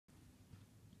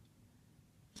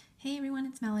Hey everyone,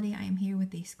 it's Melody. I am here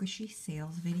with a squishy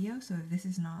sales video. So if this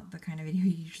is not the kind of video you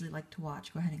usually like to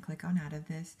watch, go ahead and click on out of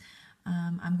this.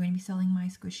 I'm going to be selling my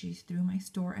squishies through my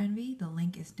store Envy. The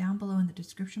link is down below in the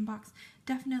description box.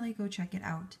 Definitely go check it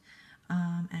out.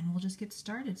 And we'll just get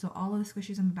started. So all of the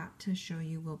squishies I'm about to show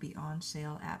you will be on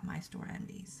sale at my store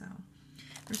Envy. So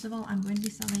first of all, I'm going to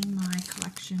be selling my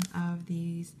collection of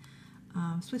these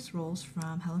Swiss rolls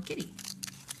from Hello Kitty.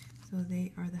 So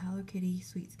they are the Hello Kitty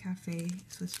Sweets Cafe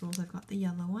Swiss rolls. I've got the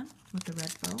yellow one with the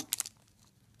red bow.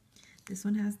 This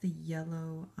one has the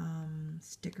yellow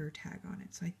sticker tag on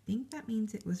it. So I think that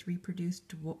means it was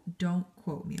reproduced. Don't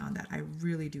quote me on that. I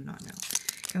really do not know.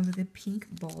 It comes with a pink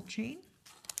ball chain.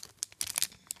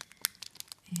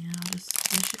 And I'll just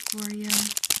switch it for you.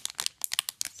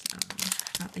 So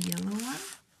I've got the yellow one.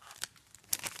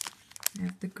 I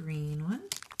have the green one.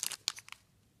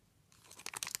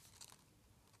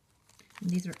 And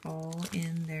these are all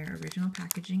in their original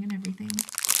packaging and everything.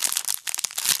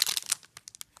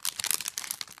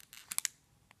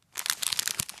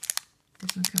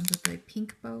 This one comes with a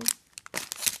pink bow.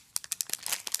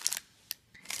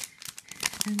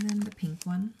 And then the pink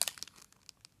one.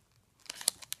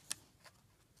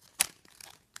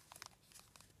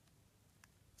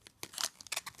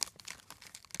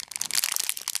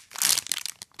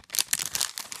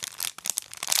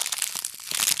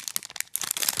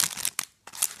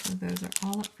 So those are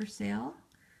all up for sale.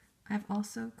 I've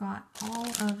also got all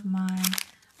of my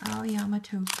Aoyama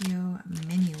Tokyo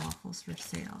mini waffles for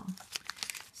sale.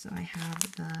 So I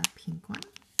have the pink one,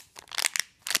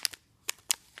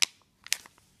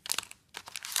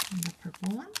 and the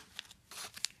purple one,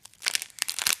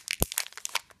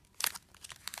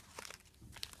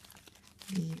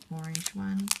 the orange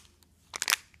one,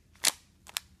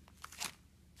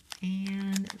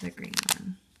 and the green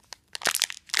one.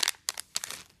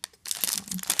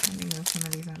 Let me move some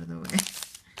of these out of the way.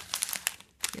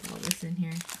 Get all this in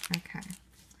here. Okay.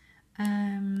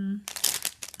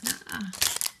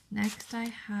 Next I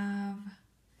have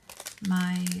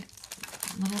my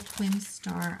little twin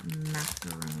star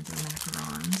macaroons or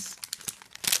macarons.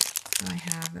 So I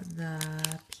have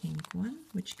the pink one,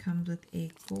 which comes with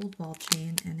a gold ball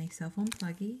chain and a cell phone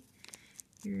pluggy.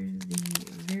 Here's the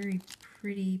very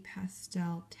pretty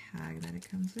pastel tag that it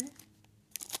comes with.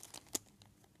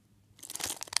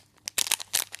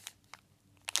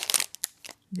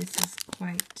 This is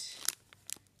quite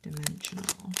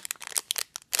dimensional.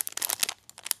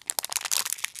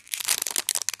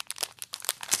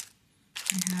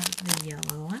 I have the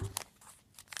yellow one.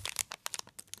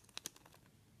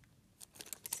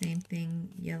 Same thing,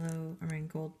 yellow or in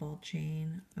gold ball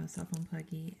chain, a cell phone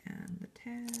pluggy, and the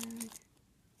tag.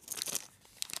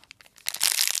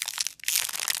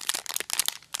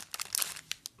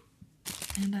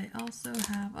 And I also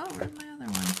have, oh, where's my other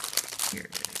one? Here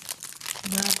it is,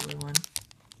 the blue one.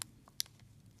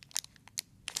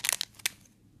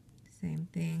 Same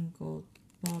thing, gold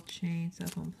ball chain, cell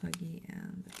phone pluggy,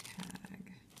 and the tag.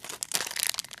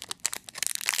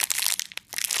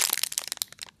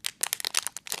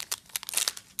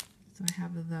 So I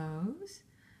have those.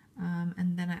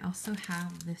 And then I also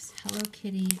have this Hello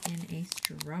Kitty in a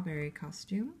strawberry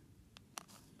costume.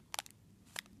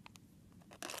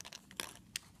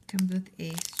 Comes with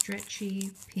a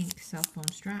stretchy pink cell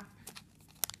phone strap.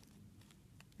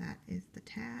 That is the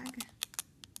tag.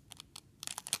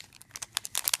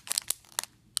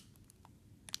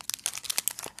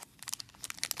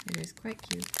 It is quite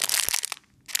cute.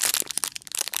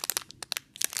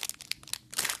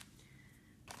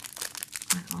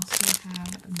 I also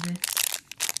have this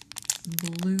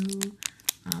blue,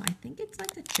 I think it's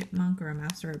like a chipmunk or a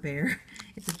mouse or a bear.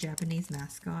 It's a Japanese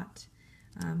mascot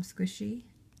squishy.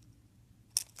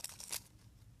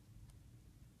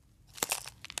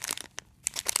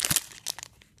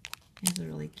 Here's a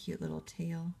really cute little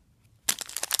tail.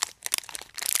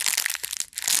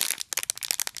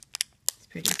 It's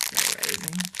pretty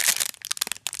polarizing.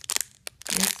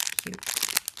 It's cute.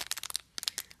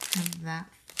 Have that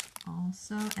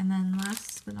also. And then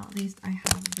last but not least, I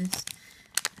have this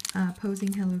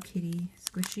posing Hello Kitty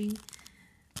squishy.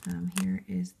 Here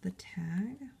is the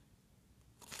tag.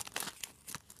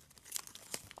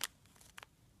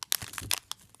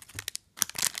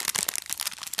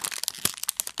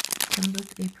 Comes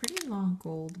with a pretty long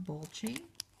gold ball chain.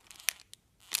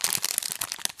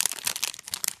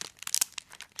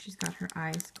 She's got her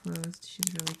eyes closed.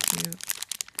 She's really cute.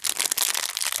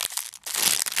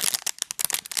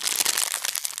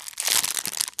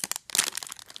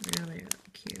 Really,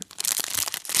 really cute.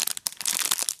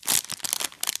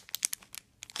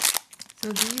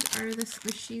 So these are the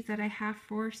squishies that I have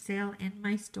for sale in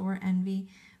my store Envy.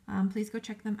 Please go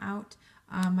check them out.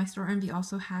 My Store Envy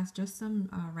also has just some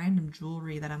random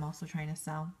jewelry that I'm also trying to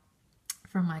sell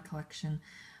from my collection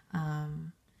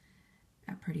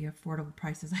at pretty affordable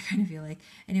prices, I kind of feel like.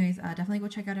 Anyways, definitely go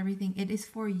check out everything. It is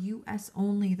for US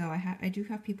only, though. I do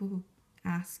have people who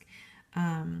ask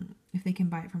if they can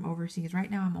buy it from overseas.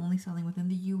 Right now, I'm only selling within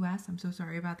the US. I'm so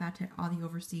sorry about that to all the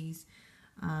overseas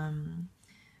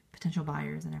potential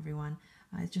buyers and everyone.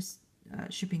 It's just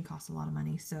shipping costs a lot of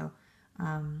money, so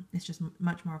it's just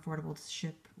much more affordable to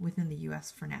ship within the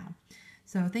US for now.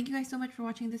 So thank you guys so much for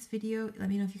watching this video. Let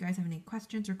me know if you guys have any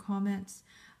questions or comments,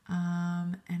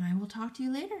 and I will talk to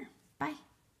you later. Bye.